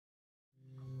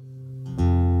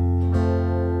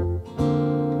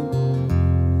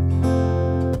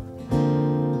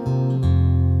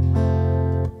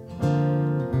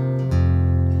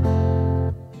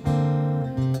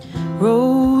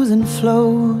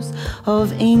flows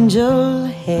of angel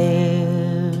hair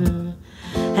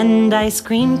and ice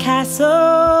cream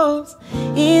castles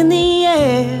in the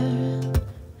air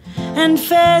and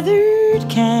feathered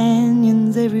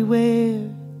canyons everywhere.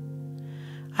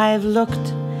 I've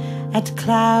looked at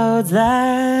clouds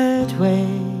that way,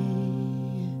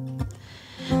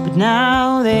 but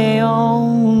now they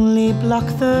only block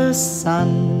the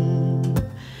sun.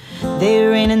 They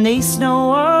rain and they snow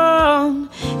on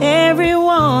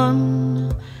everyone.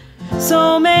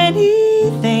 So many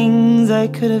things I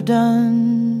could have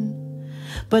done,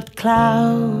 but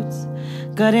clouds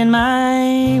got in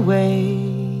my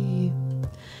way.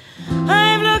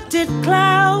 I've looked at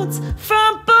clouds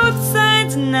from both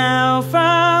sides now,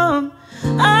 from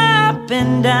up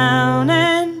and down,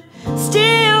 and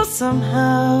still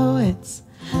somehow it's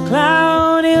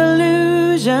cloud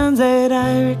illusions that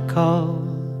I recall.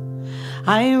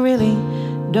 I really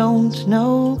don't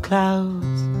know clouds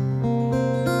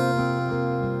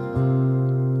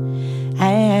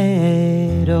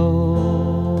at all.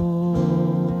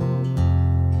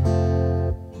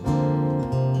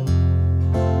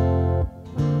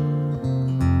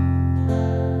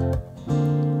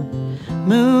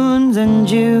 Moons and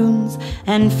Junes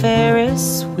and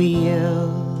Ferris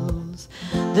wheels,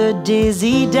 the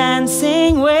dizzy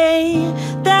dancing way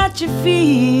that you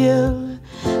feel,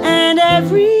 and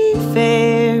every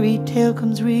fairy tale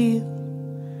comes real.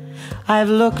 I've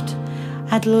looked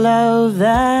at love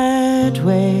that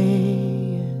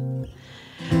way,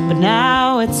 but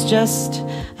now it's just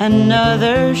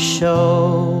another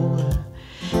show.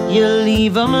 You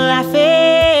leave them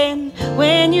laughing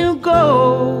when you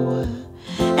go,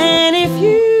 and if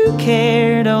you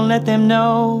care, don't let them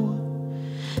know.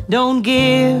 Don't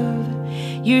give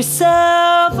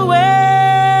yourself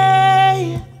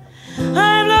away.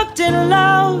 I've looked at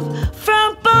love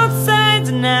from both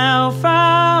sides now,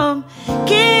 from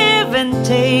give and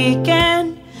take,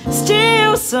 and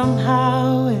still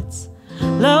somehow it's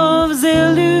love's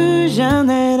illusion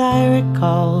that I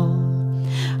recall.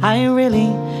 I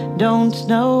really don't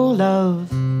know love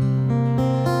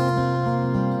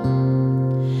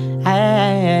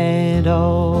at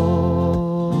all.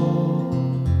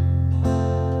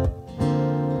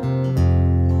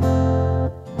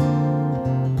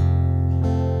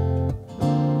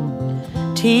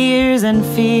 Tears and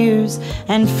fears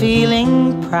and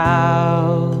feeling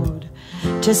proud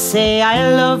to say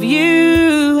I love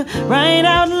you right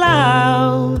out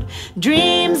loud.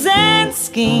 Dreams and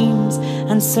schemes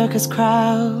and circus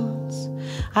crowds.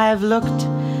 I've looked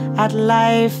at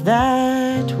life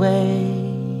that way,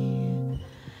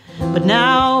 but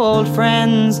now old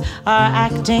friends are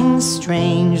acting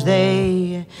strange.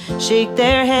 They shake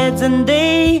their heads and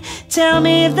they tell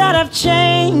me that I've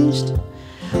changed.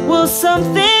 Well,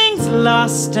 something's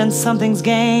lost and something's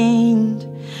gained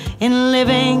in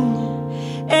living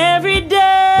every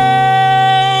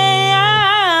day.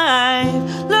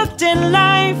 I've looked at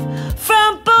life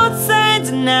from both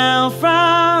sides now,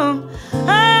 from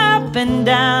up and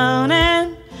down,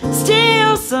 and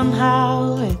still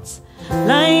somehow it's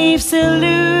life's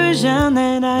illusion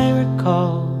that I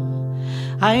recall.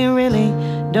 I really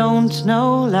don't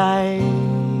know life.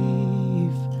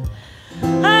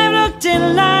 I've looked at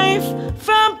life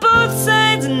from both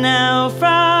sides now,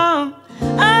 from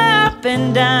up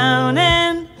and down,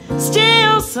 and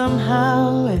still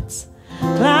somehow it's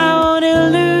cloud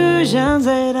illusions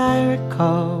that I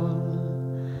recall.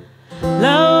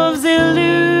 Love's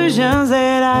illusions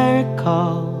that I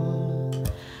recall.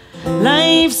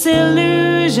 Life's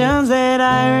illusions that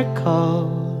I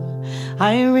recall.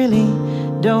 I really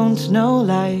don't know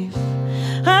life.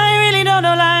 I